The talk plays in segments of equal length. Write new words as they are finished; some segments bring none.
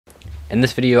In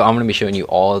this video, I'm going to be showing you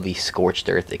all of the Scorched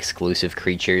Earth exclusive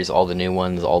creatures, all the new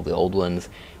ones, all the old ones,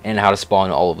 and how to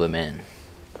spawn all of them in.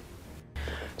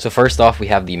 So first off, we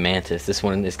have the Mantis. This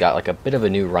one has got like a bit of a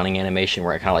new running animation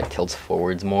where it kind of like tilts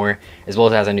forwards more, as well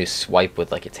as it has a new swipe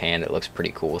with like its hand. It looks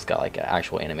pretty cool. It's got like an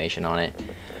actual animation on it.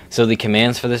 So the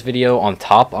commands for this video, on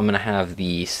top, I'm going to have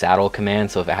the saddle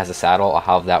command. So if it has a saddle, I'll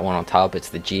have that one on top. It's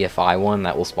the GFI one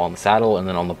that will spawn the saddle, and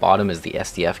then on the bottom is the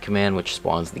SDF command, which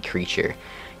spawns the creature.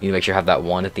 You need to make sure you have that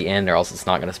 1 at the end, or else it's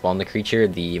not going to spawn the creature.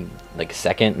 The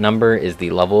second number is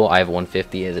the level. I have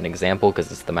 150 as an example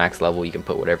because it's the max level. You can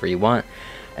put whatever you want.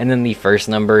 And then the first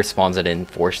number spawns it in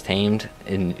force tamed,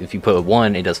 and if you put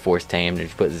 1, it does force tamed, and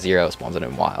if you put 0, it spawns it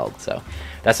in wild. So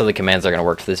that's how the commands are going to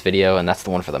work for this video, and that's the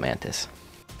one for the Mantis.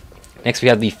 Next we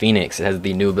have the Phoenix. It has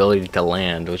the new ability to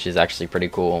land, which is actually pretty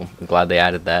cool. I'm glad they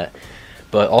added that.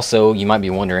 But also, you might be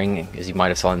wondering, as you might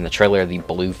have saw in the trailer, the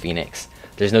Blue Phoenix.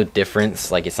 There's no difference,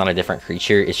 like it's not a different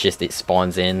creature, it's just it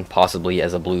spawns in possibly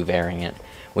as a blue variant.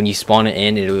 When you spawn it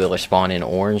in, it'll either spawn in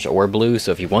orange or blue,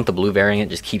 so if you want the blue variant,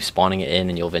 just keep spawning it in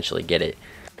and you'll eventually get it.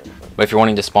 But if you're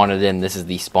wanting to spawn it in, this is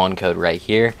the spawn code right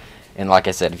here. And like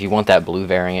I said, if you want that blue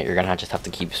variant, you're going to just have to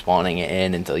keep spawning it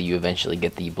in until you eventually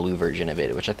get the blue version of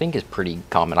it, which I think is pretty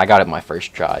common. I got it my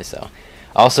first try, so.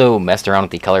 I also messed around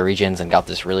with the color regions and got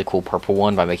this really cool purple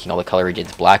one by making all the color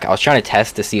regions black. I was trying to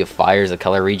test to see if fire is a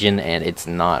color region, and it's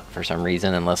not for some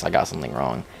reason, unless I got something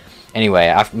wrong. Anyway,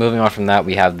 after moving on from that,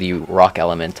 we have the Rock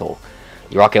Elemental.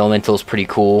 The Rock Elemental is pretty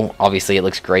cool. Obviously, it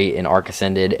looks great in Arc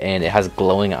Ascended, and it has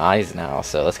glowing eyes now,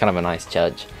 so that's kind of a nice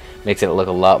touch. Makes it look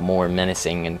a lot more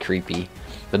menacing and creepy.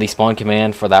 But the spawn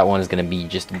command for that one is going to be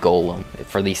just Golem.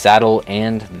 For the saddle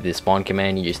and the spawn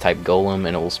command, you just type Golem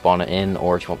and it will spawn it in,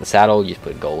 or if you want the saddle, you just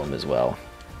put Golem as well.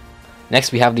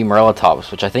 Next we have the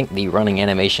Morellatops, which I think the running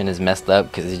animation is messed up,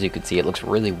 because as you can see it looks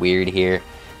really weird here.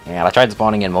 And I tried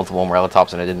spawning in multiple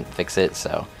Morellatops and I didn't fix it,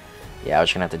 so yeah, I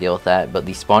was going to have to deal with that. But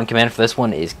the spawn command for this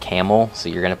one is Camel, so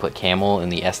you're going to put Camel in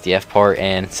the SDF part,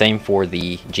 and same for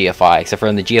the GFI, except for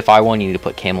in the GFI one, you need to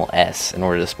put Camel S in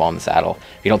order to spawn the saddle.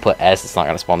 If you don't put S, it's not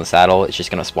going to spawn the saddle, it's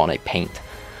just going to spawn a paint.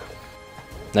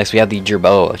 Next we have the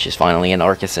Jerboa, which is finally in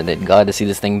Arc Ascended. Glad to see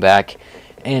this thing back,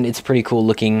 and it's pretty cool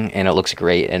looking, and it looks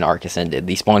great in Arc Ascended.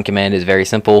 The spawn command is very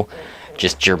simple,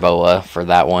 just Jerboa for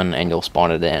that one, and you'll spawn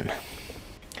it in.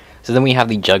 So then we have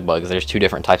the jug bugs. There's two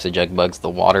different types of jug bugs, the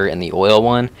water and the oil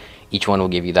one. Each one will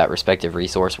give you that respective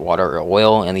resource, water or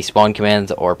oil, and the spawn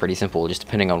commands are pretty simple, just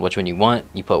depending on which one you want.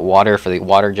 You put water for the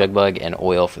water jug bug and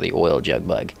oil for the oil jug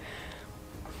bug.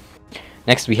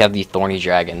 Next we have the Thorny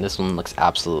Dragon. This one looks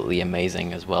absolutely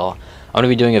amazing as well. I'm going to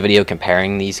be doing a video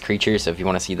comparing these creatures, so if you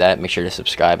want to see that, make sure to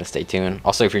subscribe and stay tuned.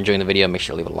 Also, if you're enjoying the video, make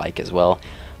sure to leave a like as well.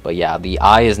 But yeah, the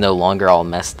eye is no longer all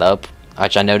messed up,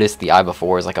 which I noticed the eye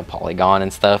before is like a polygon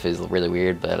and stuff, is really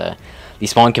weird. But the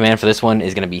spawn command for this one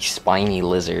is going to be Spiny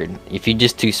Lizard. If you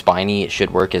just do Spiny, it should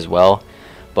work as well,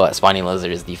 but Spiny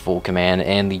Lizard is the full command,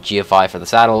 and the GFI for the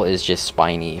saddle is just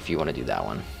Spiny if you want to do that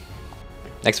one.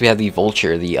 Next we have the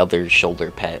Vulture, the other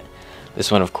shoulder pet. This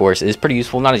one, of course, is pretty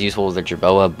useful. Not as useful as the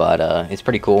Jerboa, but it's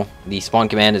pretty cool. The spawn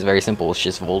command is very simple. It's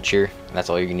just Vulture, and that's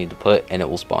all you need to put, and it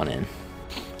will spawn in.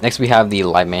 Next we have the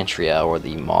Lymantria, or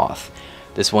the Moth.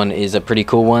 This one is a pretty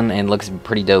cool one and looks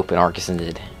pretty dope in Arc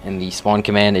Ascended. And the spawn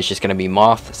command is just going to be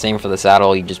Moth. Same for the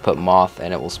saddle, you just put Moth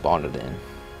and it will spawn it in.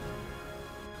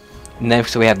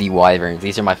 Next we have the Wyverns.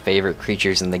 These are my favorite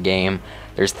creatures in the game.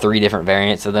 There's 3 different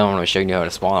variants of them. I'm going to show you how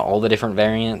to spawn all the different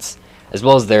variants, as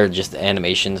well as their just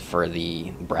animations for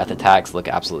the breath attacks look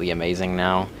absolutely amazing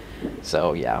now.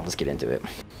 So yeah, let's get into it.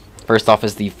 First off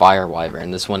is the Fire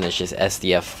Wyvern. This one is just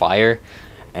SDF Fire,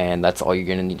 and that's all you're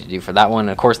going to need to do for that one. And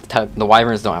of course, the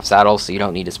Wyverns don't have saddles, so you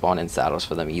don't need to spawn in saddles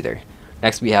for them either.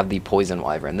 Next we have the Poison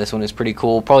Wyvern. This one is pretty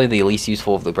cool, probably the least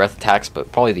useful of the breath attacks,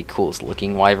 but probably the coolest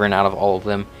looking Wyvern out of all of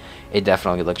them. It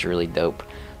definitely looks really dope.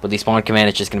 But the spawn command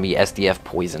is just going to be SDF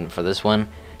Poison for this one.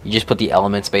 You just put the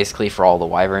elements basically for all the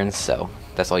Wyverns, so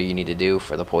that's all you need to do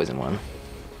for the Poison one.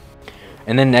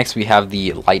 And then next we have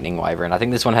the Lightning Wyvern. I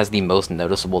think this one has the most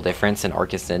noticeable difference in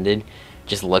Arc Ascended.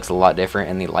 Just looks a lot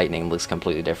different, and the lightning looks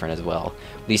completely different as well.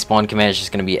 The spawn command is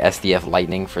just going to be SDF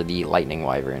Lightning for the Lightning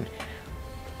Wyvern.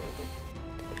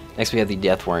 Next we have the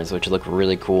Death Worms, which look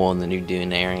really cool in the new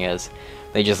Dune areas.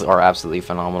 They just are absolutely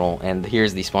phenomenal. And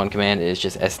here's the spawn command, is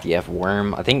just SDF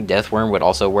Worm. I think Death Worm would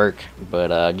also work,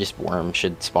 but just Worm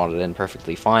should spawn it in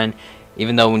perfectly fine.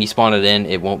 Even though when you spawn it in,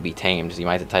 it won't be tamed. So you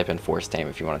might have to type in Force Tame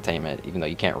if you want to tame it, even though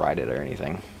you can't ride it or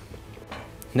anything.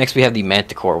 Next we have the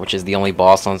Manticore, which is the only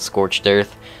boss on Scorched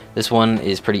Earth. This one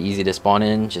is pretty easy to spawn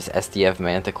in, just SDF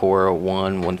Manticore 1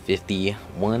 150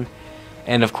 1.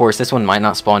 And of course, this one might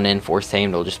not spawn in force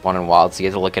tamed, it'll just spawn in wild, so you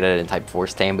have to look at it and type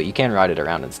force tame, but you can ride it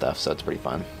around and stuff, so it's pretty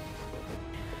fun.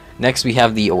 Next we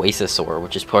have the Oasisaur,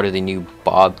 which is part of the new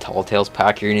Bob Talltails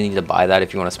pack. You're going to need to buy that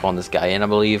if you want to spawn this guy in, I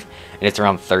believe. And it's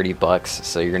around 30 bucks,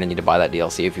 so you're going to need to buy that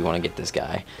DLC if you want to get this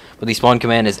guy. But the spawn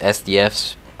command is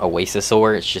SDF's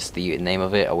Oasisaur. It's just the name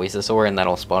of it, Oasisaur, and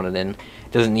that'll spawn it in.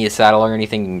 It doesn't need a saddle or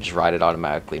anything, you can just ride it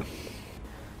automatically.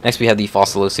 Next we have the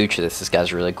Fossilosuchus. This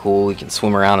guy's really cool. He can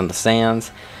swim around in the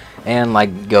sands and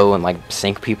like go and like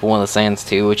sink people in the sands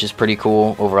too, which is pretty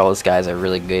cool. Overall, this guy's a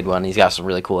really good one. He's got some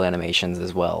really cool animations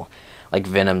as well, like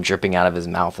venom dripping out of his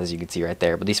mouth, as you can see right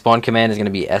there. But the spawn command is going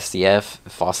to be SDF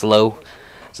Fossilo,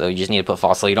 so you just need to put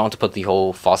Fossilo. You don't have to put the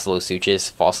whole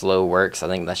Fossilosuchus. Fossilo works. I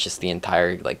think that's just the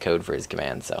entire like code for his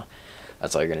command, so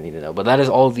that's all you're going to need to know. But that is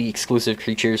all the exclusive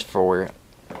creatures for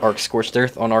Ark Scorched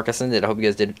Earth on Ark Ascended. I hope you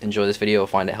guys did enjoy this video,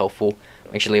 find it helpful.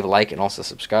 Make sure to leave a like and also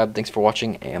subscribe. Thanks for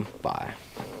watching, and bye.